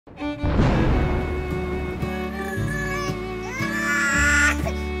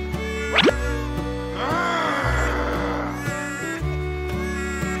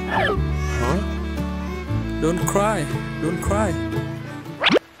Don't cry, don't cry.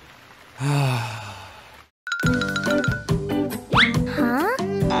 Huh?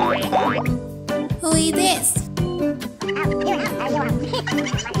 Who is this?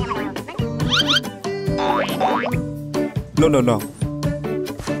 No, no, no.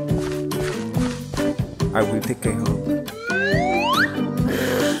 I will take care of her.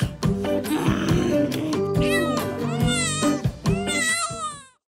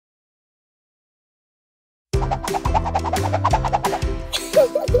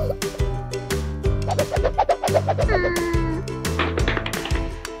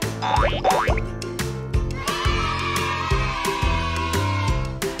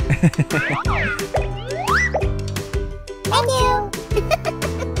 Thank you.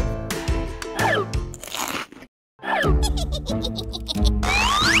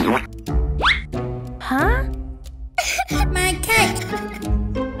 Huh? My cake.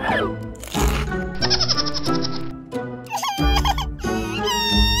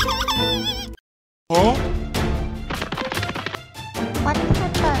 Huh? What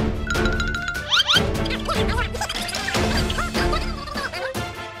happened?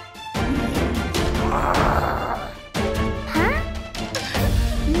 Huh?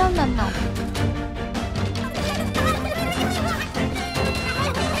 No, no, no.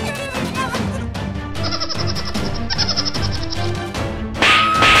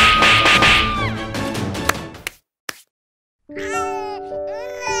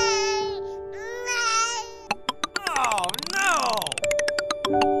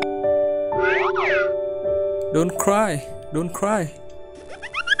 Don't cry, don't cry.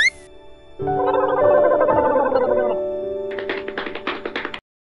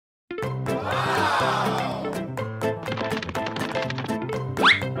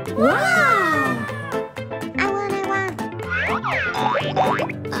 Wow! I want.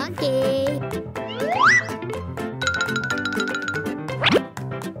 Okay.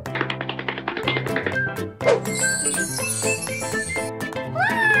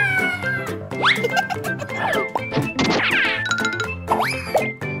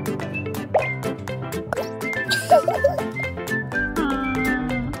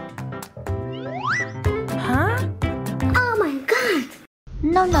 Huh? Oh my god!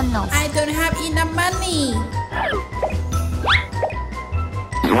 No, no, no. I don't have enough money.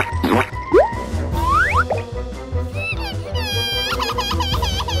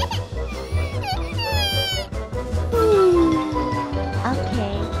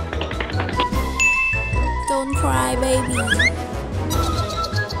 Okay. Don't cry, baby.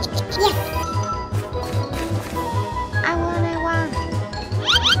 Yes. I want.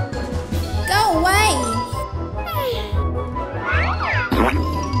 Go away.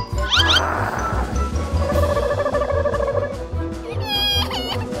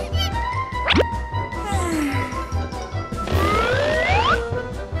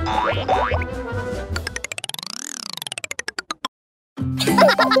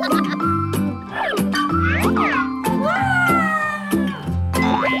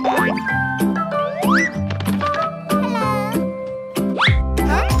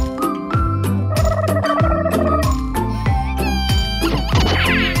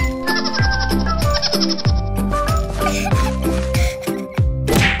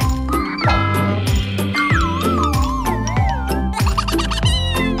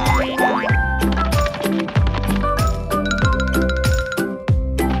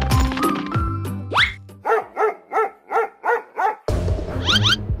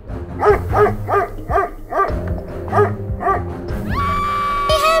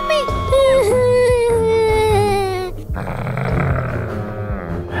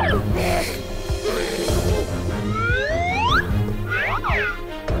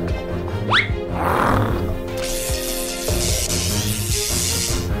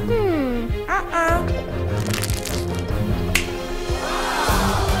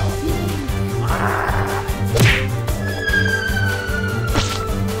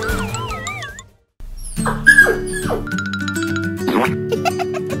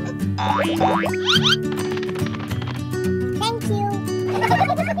 Thank you.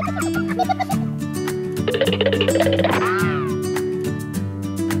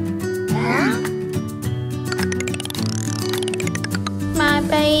 My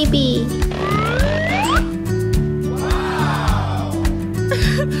baby. Wow.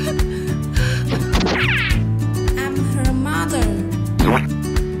 I'm her mother.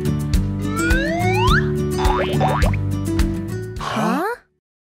 Huh?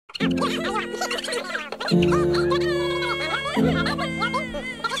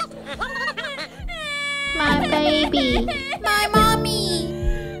 My baby. My mommy.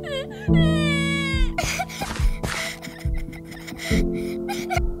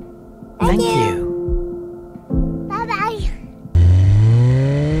 Thank you. Bye-bye.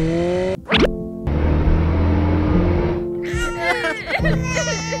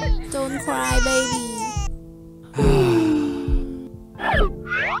 Don't cry, baby.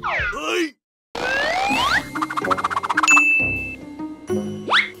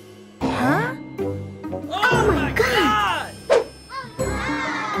 Huh? Oh my God!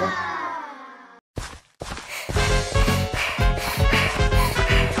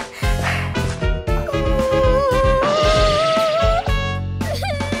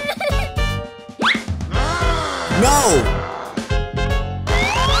 No!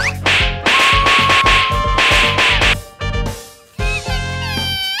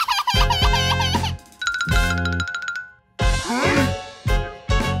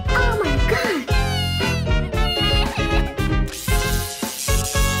 Oh my God!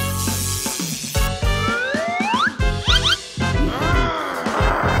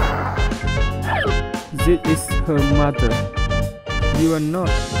 This is her mother. You are not.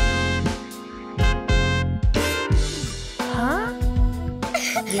 Huh?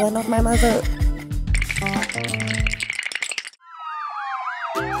 You are not my mother.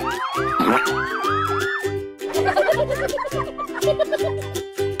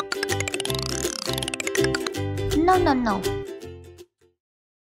 No, no, no.